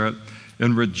Spirit,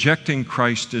 in rejecting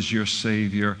Christ as your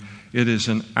Savior, it is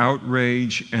an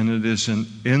outrage and it is an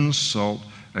insult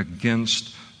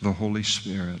against the Holy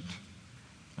Spirit.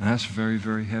 And that's very,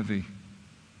 very heavy.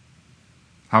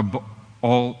 How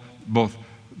both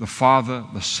the Father,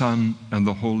 the Son, and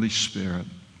the Holy Spirit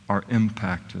are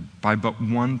impacted by but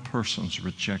one person's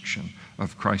rejection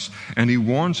of Christ. And he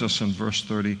warns us in verse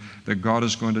 30 that God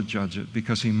is going to judge it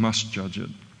because he must judge it.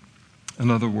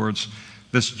 In other words,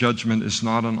 this judgment is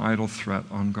not an idle threat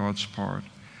on God's part.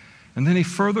 And then he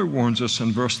further warns us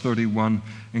in verse 31,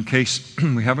 in case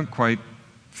we haven't quite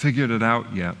figured it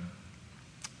out yet,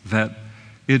 that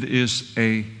it is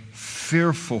a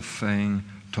fearful thing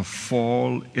to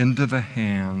fall into the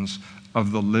hands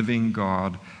of the living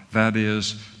God, that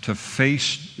is, to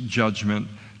face judgment,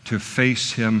 to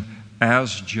face him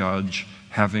as judge,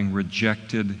 having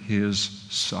rejected his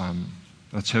Son.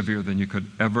 That's heavier than you could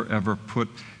ever put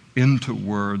into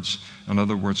words. In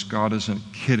other words, God isn't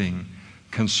kidding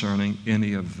concerning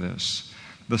any of this.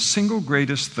 The single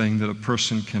greatest thing that a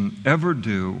person can ever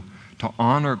do to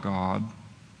honor God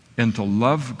and to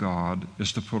love God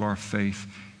is to put our faith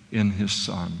in his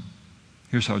Son.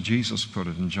 Here's how Jesus put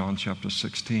it in John chapter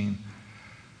 16.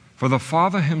 "For the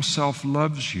Father himself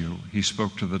loves you," he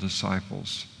spoke to the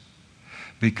disciples,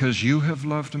 "because you have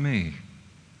loved me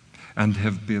and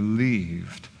have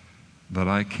believed that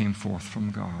I came forth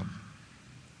from God."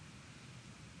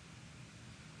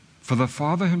 For the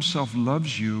Father himself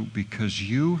loves you because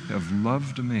you have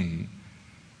loved me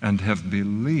and have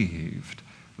believed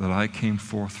that I came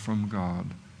forth from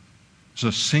God. It's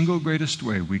the single greatest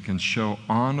way we can show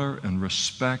honor and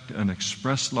respect and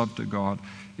express love to God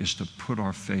is to put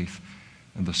our faith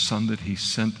in the Son that he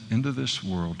sent into this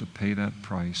world to pay that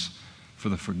price for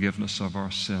the forgiveness of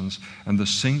our sins. And the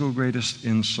single greatest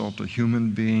insult a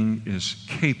human being is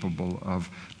capable of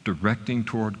directing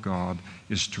toward God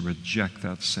is to reject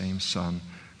that same Son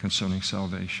concerning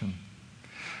salvation.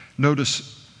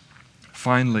 Notice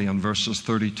finally, in verses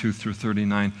 32 through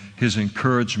 39, his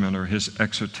encouragement or his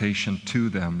exhortation to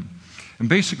them. And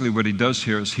basically what he does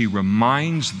here is he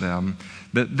reminds them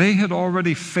that they had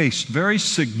already faced very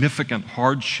significant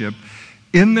hardship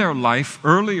in their life,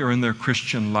 earlier in their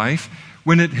Christian life,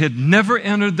 when it had never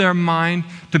entered their mind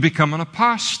to become an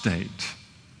apostate.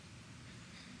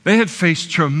 They had faced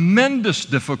tremendous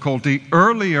difficulty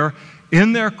earlier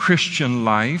in their Christian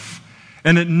life,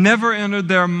 and it never entered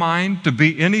their mind to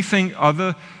be anything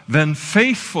other than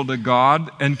faithful to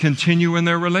God and continue in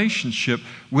their relationship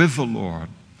with the Lord.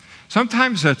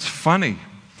 Sometimes that's funny.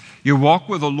 You walk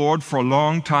with the Lord for a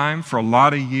long time, for a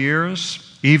lot of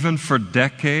years, even for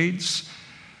decades,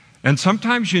 and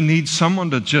sometimes you need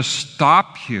someone to just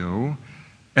stop you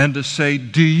and to say,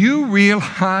 do you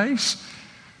realize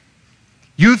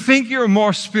you think you're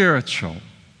more spiritual?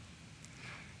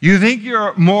 You think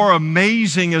you're more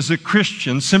amazing as a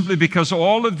Christian simply because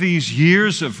all of these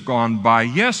years have gone by.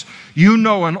 Yes, you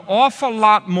know an awful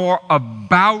lot more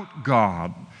about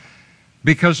God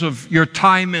because of your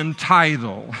time and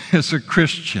title as a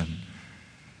Christian.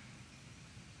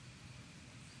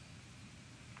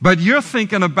 But you're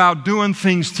thinking about doing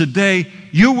things today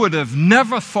you would have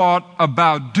never thought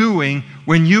about doing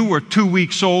when you were 2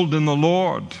 weeks old in the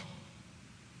Lord.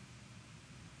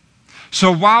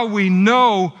 So while we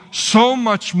know so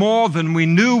much more than we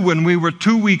knew when we were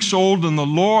 2 weeks old in the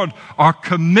Lord, our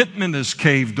commitment has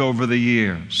caved over the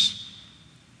years.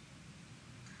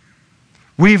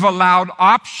 We've allowed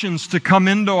options to come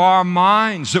into our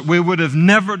minds that we would have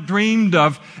never dreamed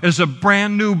of as a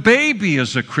brand new baby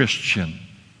as a Christian.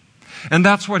 And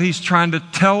that's what he's trying to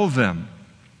tell them.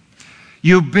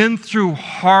 You've been through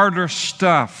harder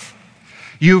stuff.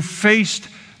 You've faced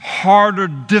harder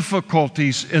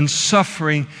difficulties and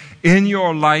suffering in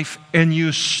your life, and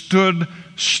you stood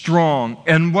strong.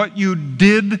 And what you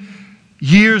did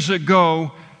years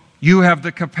ago, you have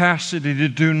the capacity to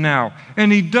do now.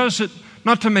 And he does it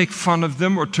not to make fun of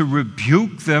them or to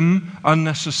rebuke them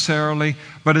unnecessarily,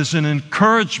 but as an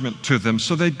encouragement to them.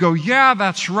 So they'd go, yeah,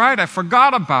 that's right, I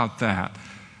forgot about that.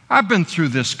 I've been through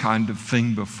this kind of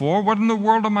thing before. What in the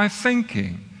world am I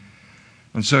thinking?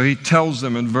 And so he tells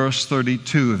them in verse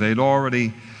 32, they'd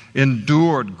already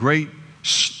endured great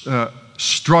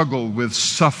struggle with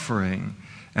suffering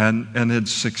and had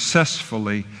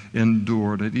successfully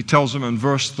endured it. He tells them in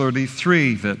verse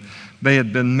 33 that they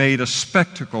had been made a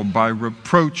spectacle by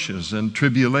reproaches and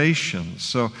tribulations.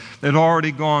 So they'd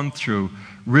already gone through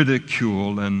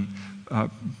ridicule and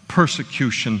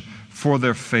persecution for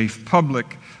their faith,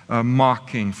 public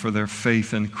mocking for their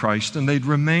faith in Christ, and they'd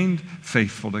remained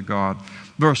faithful to God.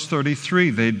 Verse 33,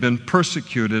 they'd been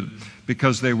persecuted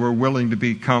because they were willing to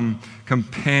become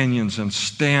companions and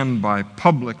stand by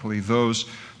publicly those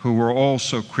who were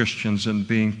also Christians and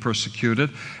being persecuted.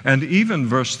 And even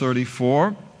verse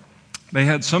 34, they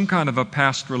had some kind of a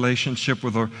past relationship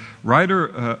with a writer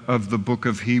of the book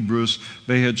of Hebrews.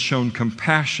 They had shown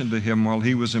compassion to him while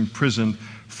he was imprisoned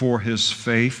for his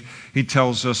faith. He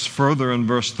tells us further in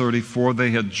verse 34,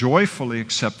 they had joyfully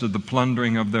accepted the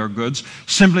plundering of their goods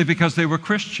simply because they were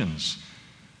Christians.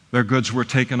 Their goods were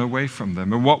taken away from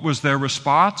them. And what was their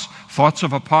response? Thoughts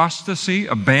of apostasy,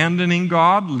 abandoning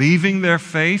God, leaving their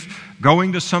faith,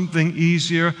 going to something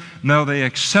easier? No, they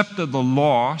accepted the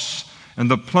loss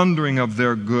and the plundering of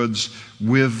their goods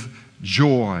with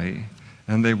joy.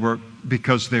 And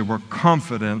because they were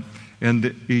confident in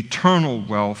the eternal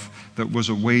wealth that was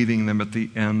awaiting them at the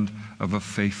end of a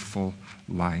faithful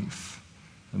life.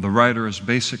 And the writer is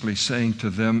basically saying to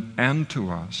them and to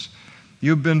us,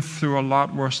 you've been through a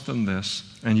lot worse than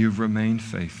this, and you've remained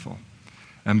faithful.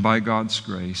 And by God's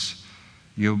grace,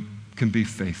 you can be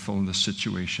faithful in the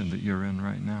situation that you're in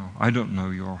right now. I don't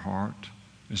know your heart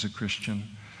as a Christian.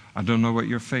 I don't know what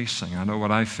you're facing. I know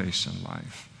what I face in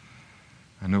life.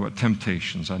 I know what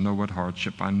temptations, I know what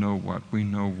hardship, I know what, we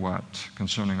know what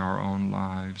concerning our own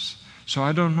lives. So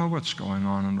I don't know what's going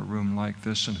on in a room like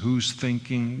this and who's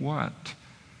thinking what.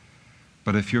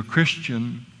 But if you're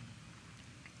Christian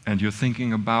and you're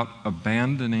thinking about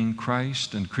abandoning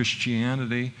Christ and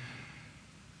Christianity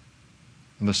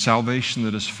and the salvation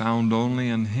that is found only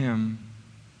in Him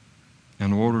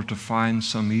in order to find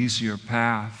some easier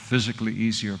path, physically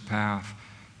easier path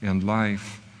in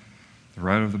life, the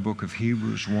writer of the book of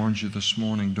Hebrews warns you this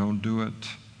morning, don't do it.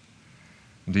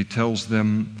 And he tells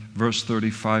them, verse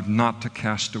 35, not to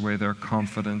cast away their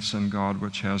confidence in God,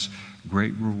 which has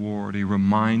great reward. He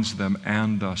reminds them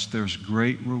and us there's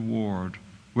great reward.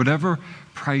 Whatever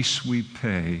price we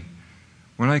pay,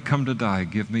 when I come to die,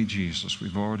 give me Jesus.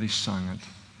 We've already sung it.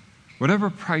 Whatever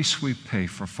price we pay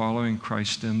for following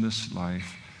Christ in this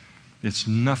life, it's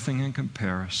nothing in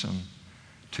comparison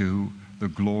to the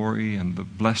glory and the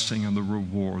blessing and the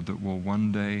reward that will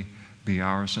one day be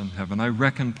ours in heaven. I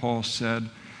reckon, Paul said,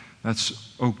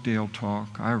 that's Oakdale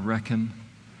talk. I reckon,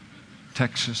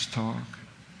 Texas talk.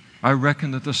 I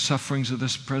reckon that the sufferings of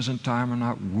this present time are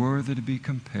not worthy to be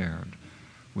compared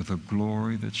with the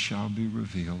glory that shall be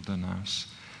revealed in us.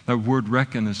 That word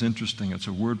reckon is interesting. It's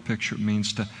a word picture. It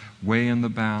means to weigh in the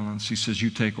balance. He says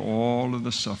you take all of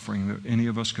the suffering that any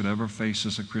of us could ever face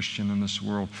as a Christian in this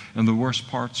world and the worst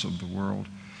parts of the world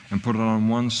and put it on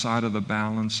one side of the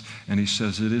balance, and he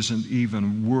says it isn't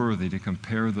even worthy to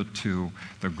compare the two,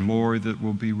 the glory that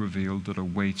will be revealed that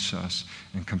awaits us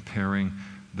in comparing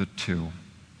the two.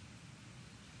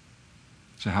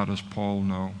 So how does Paul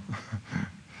know?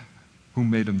 Who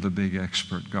made him the big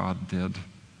expert? God did.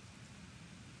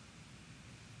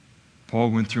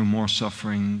 Paul went through more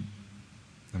suffering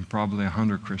than probably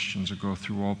 100 Christians would go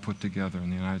through all put together in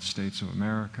the United States of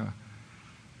America.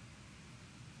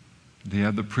 They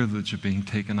had the privilege of being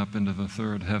taken up into the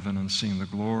third heaven and seeing the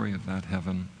glory of that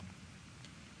heaven.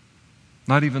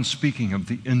 Not even speaking of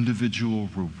the individual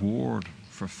reward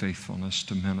for faithfulness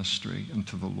to ministry and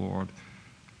to the Lord.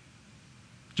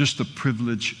 Just the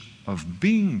privilege of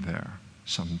being there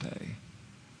someday.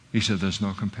 He said there's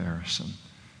no comparison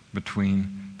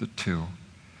between the two.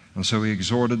 And so he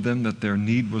exhorted them that their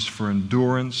need was for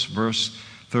endurance. Verse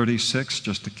 36,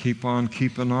 just to keep on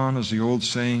keeping on, as the old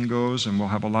saying goes, and we'll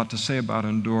have a lot to say about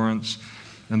endurance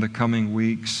in the coming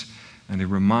weeks. And he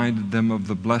reminded them of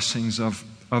the blessings of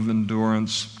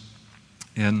endurance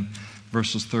in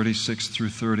verses 36 through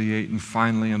 38. And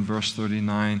finally in verse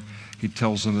 39, he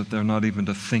tells them that they're not even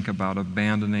to think about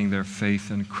abandoning their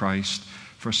faith in Christ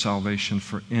for salvation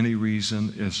for any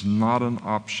reason is not an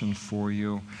option for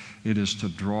you. It is to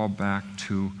draw back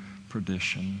to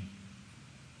perdition.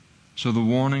 So the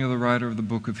warning of the writer of the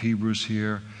book of Hebrews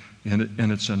here, and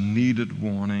it's a needed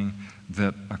warning,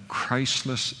 that a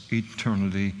Christless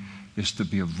eternity is to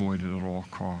be avoided at all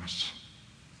costs.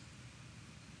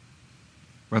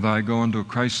 Whether I go into a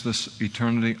Christless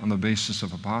eternity on the basis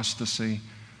of apostasy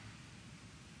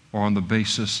or on the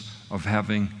basis of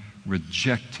having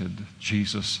rejected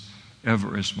Jesus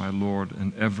ever as my Lord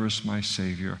and ever as my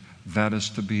Savior, that is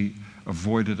to be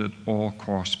avoided at all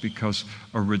costs, because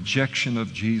a rejection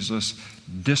of Jesus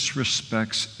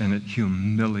disrespects and it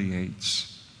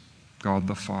humiliates God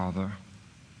the Father.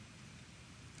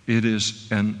 It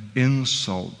is an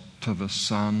insult to the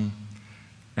Son,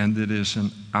 and it is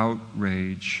an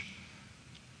outrage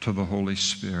to the Holy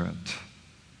Spirit.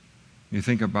 You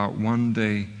think about one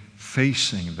day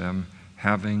facing them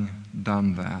having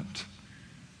done that.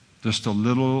 Just a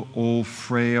little old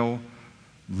frail,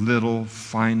 little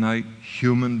finite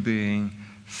human being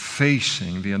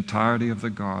facing the entirety of the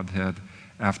Godhead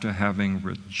after having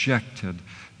rejected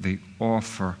the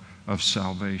offer of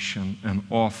salvation, an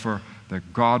offer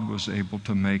that God was able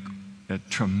to make at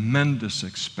tremendous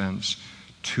expense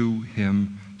to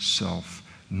himself.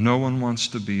 No one wants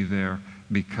to be there,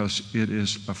 because it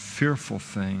is a fearful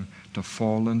thing to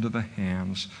fall into the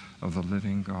hands of the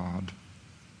living God.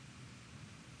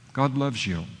 God loves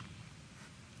you.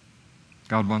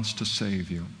 God wants to save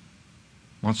you,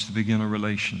 wants to begin a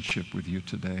relationship with you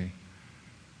today.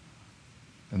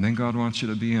 And then God wants you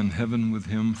to be in heaven with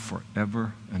him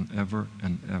forever and ever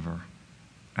and ever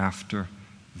after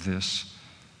this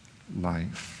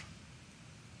life.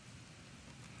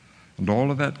 And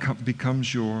all of that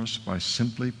becomes yours by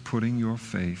simply putting your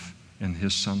faith in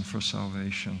his Son for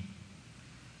salvation.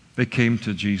 They came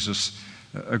to Jesus,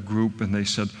 a group, and they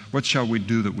said, "What shall we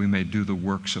do that we may do the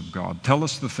works of God? Tell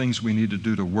us the things we need to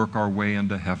do to work our way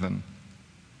into heaven."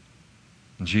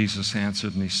 And Jesus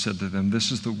answered and he said to them,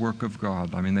 "This is the work of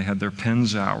God." I mean, they had their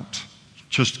pens out.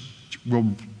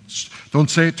 Don't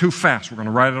say it too fast. We're going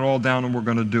to write it all down and we're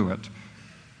going to do it.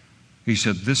 He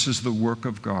said, "This is the work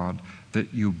of God,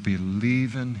 that you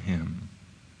believe in him,"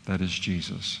 that is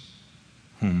Jesus,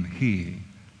 "whom he,"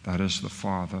 that is the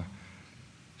Father,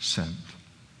 sent.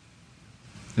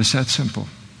 It's that simple.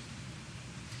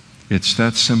 It's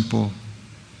that simple.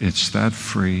 It's that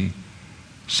free.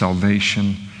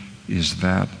 Salvation is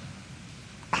that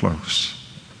close.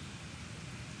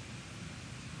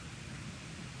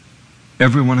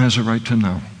 Everyone has a right to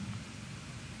know.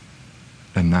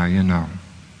 And now you know.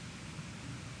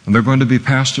 And there are going to be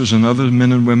pastors and other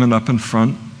men and women up in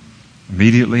front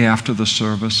immediately after the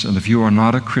service. And if you are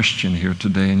not a Christian here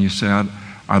today and you say,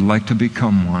 I'd like to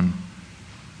become one.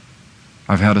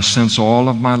 I've had a sense all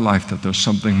of my life that there's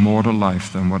something more to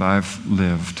life than what I've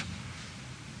lived.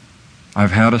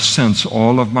 I've had a sense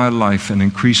all of my life, and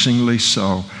increasingly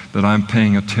so, that I'm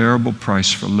paying a terrible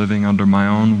price for living under my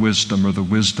own wisdom or the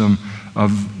wisdom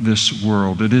of this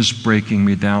world. It is breaking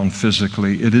me down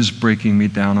physically. It is breaking me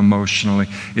down emotionally.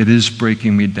 It is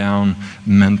breaking me down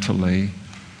mentally.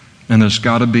 And there's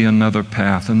got to be another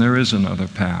path, and there is another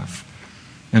path.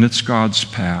 And it's God's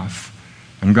path.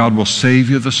 And God will save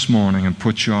you this morning and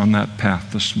put you on that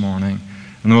path this morning.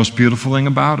 And the most beautiful thing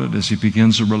about it is He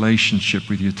begins a relationship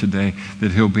with you today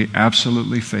that He'll be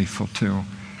absolutely faithful to.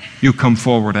 You come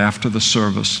forward after the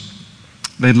service.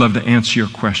 They'd love to answer your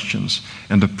questions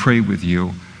and to pray with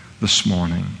you this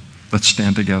morning. Let's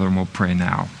stand together and we'll pray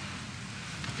now.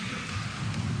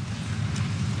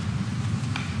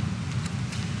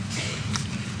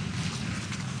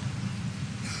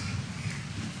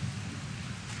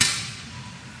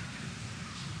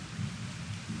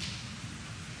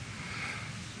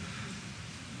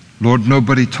 Lord,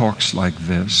 nobody talks like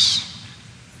this.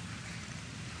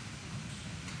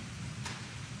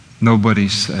 Nobody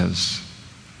says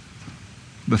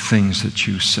the things that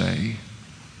you say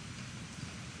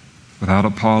without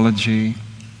apology,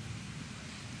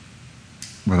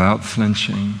 without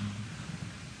flinching,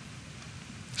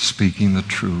 speaking the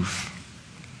truth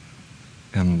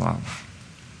in love.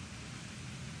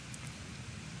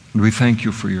 And we thank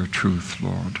you for your truth,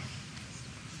 Lord,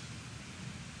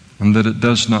 and that it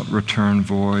does not return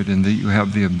void, and that you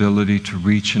have the ability to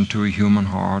reach into a human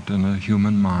heart and a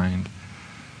human mind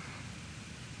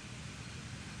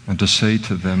and to say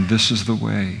to them, this is the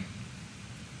way,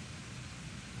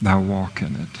 now walk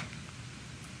in it.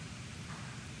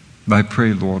 And I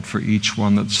pray, Lord, for each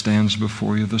one that stands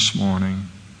before you this morning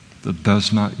that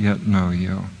does not yet know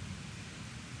you,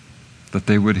 that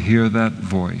they would hear that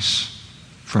voice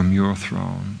from your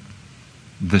throne.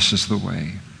 This is the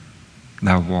way.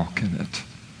 Now walk in it.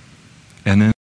 And in